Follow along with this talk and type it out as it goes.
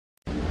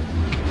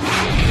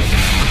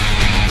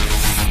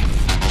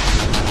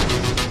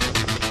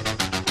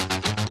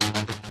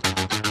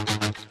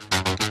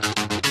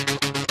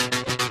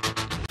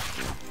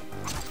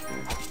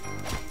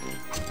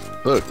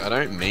Look, I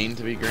don't mean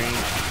to be green.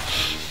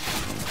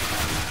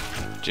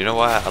 Do you know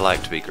why I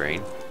like to be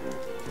green?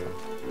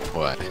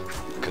 Why?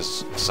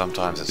 Because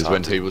sometimes it's Because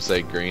when people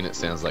say green, it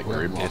sounds like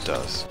grim. It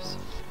does.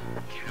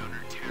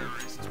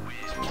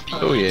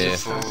 Oh yeah.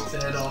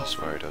 I was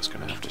worried I was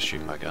going to have to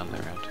shoot my gun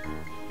there, and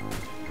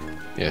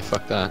Yeah,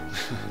 fuck that.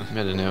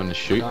 Better now to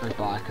shoot. Don't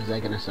buy because they're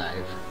gonna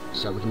save,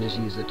 so we can just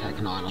use the Tech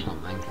 9 or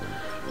something.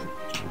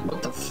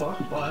 What the fuck?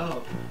 Buy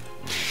up.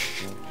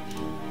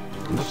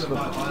 I'm just gonna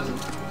buy Bison.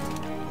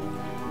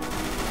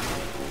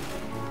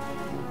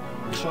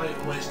 That's why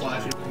you waste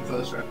life in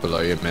first round.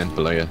 Below you, man,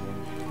 below you.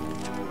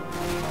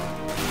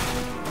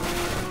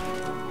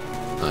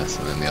 Nice,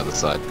 and then the other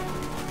side.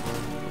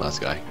 Last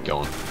guy, go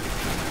on.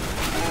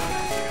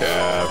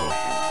 Careful.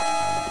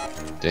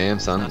 Damn,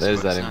 son, Nice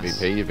there's work, that nice.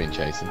 MVP you've been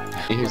chasing.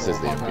 Who says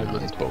the MVP on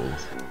his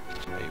balls?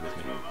 stay with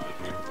me.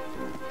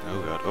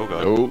 Oh god, oh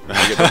god. Oh,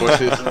 I get the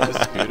bushes.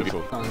 That's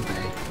beautiful.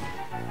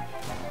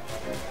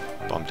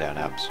 Bomb down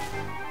abs.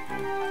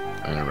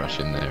 I'm gonna rush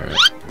in there,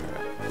 right?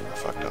 I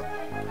fucked up.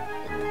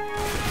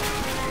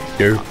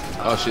 Go.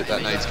 Oh shit,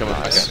 that nade's coming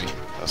back at me.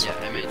 That's Yeah,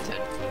 I made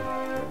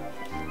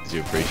 10. Did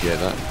you appreciate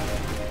that?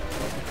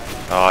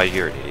 Oh,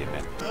 you're an idiot,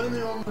 man.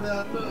 Only on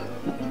without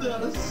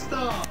a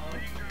star.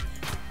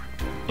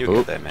 You Oh,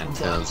 get there, man.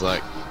 Sounds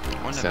like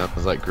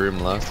Grim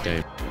last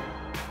game.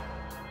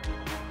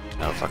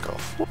 No, fuck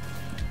off.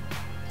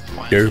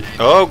 Go.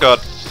 Oh god!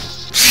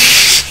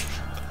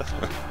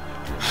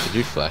 Did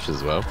you flash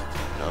as well?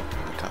 Nope,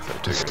 I can't throw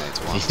two grenades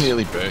at He once.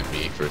 nearly burnt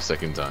me for a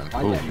second time.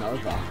 I Ooh, get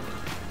Nova.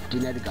 Do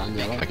you need a gun,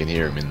 Yellow? I can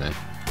hear him in there.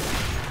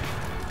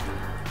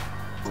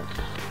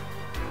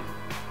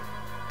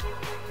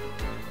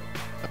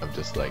 I've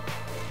just like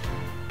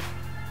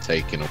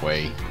taken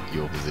away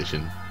your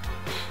position.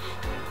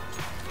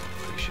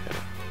 Appreciate it.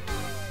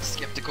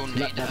 Skeptical Let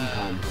need them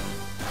come.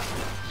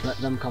 Let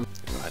them come.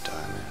 If I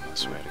die, man, I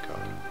swear to god.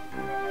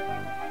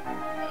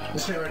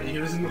 Let's get ready. He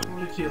was in the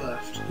corner to your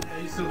left. Yeah,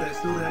 he's still there,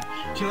 still there.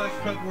 To your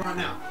left, purple right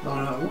now. Oh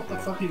no, what the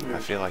fuck are you I doing?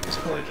 feel like it's a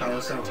Probably player.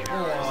 colour cell. Oh,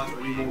 I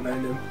thought you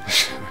wallbanged him.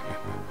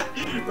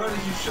 Right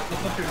as you shut the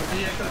fucking...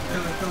 Yeah,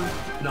 come.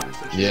 No,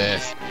 so shoot.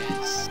 Yes.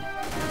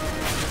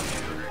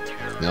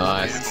 Okay,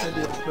 Nice. send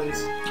it,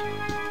 please.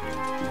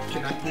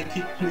 Can I get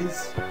it,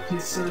 please?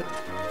 Please, sir.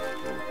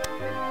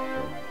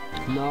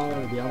 No,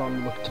 the other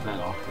one looked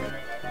better.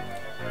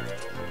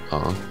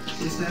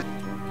 Is that...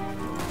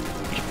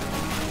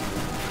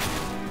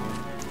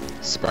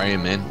 Spray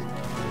him, man.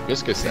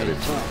 Just go stab him.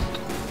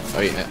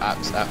 Oh yeah,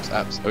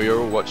 apps. Oh, you're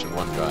all watching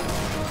one guy.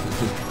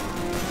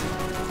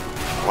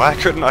 Why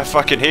couldn't I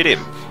fucking hit him?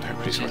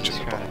 Nobody's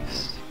watching the bomb.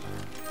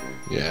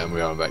 Yeah, and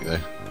we are back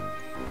there.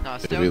 No, It'll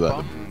stay be on like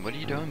bomb. What are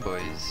you doing,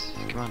 boys?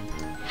 Come on.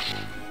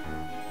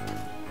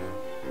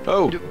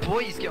 Oh!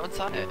 Boys, get on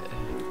side.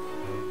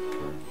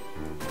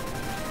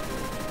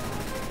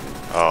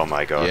 Oh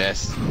my god.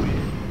 Yes.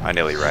 I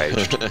nearly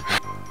raged.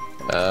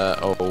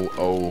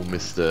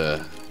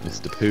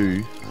 Mr.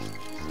 Pooh.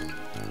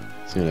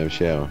 He's gonna have a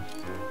shower.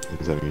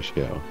 He's having a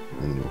shower,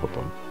 and then he'll hop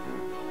on.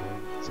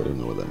 So I don't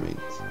know what that means.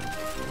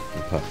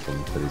 Apart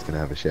from that he's gonna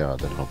have a shower,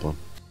 then hop on.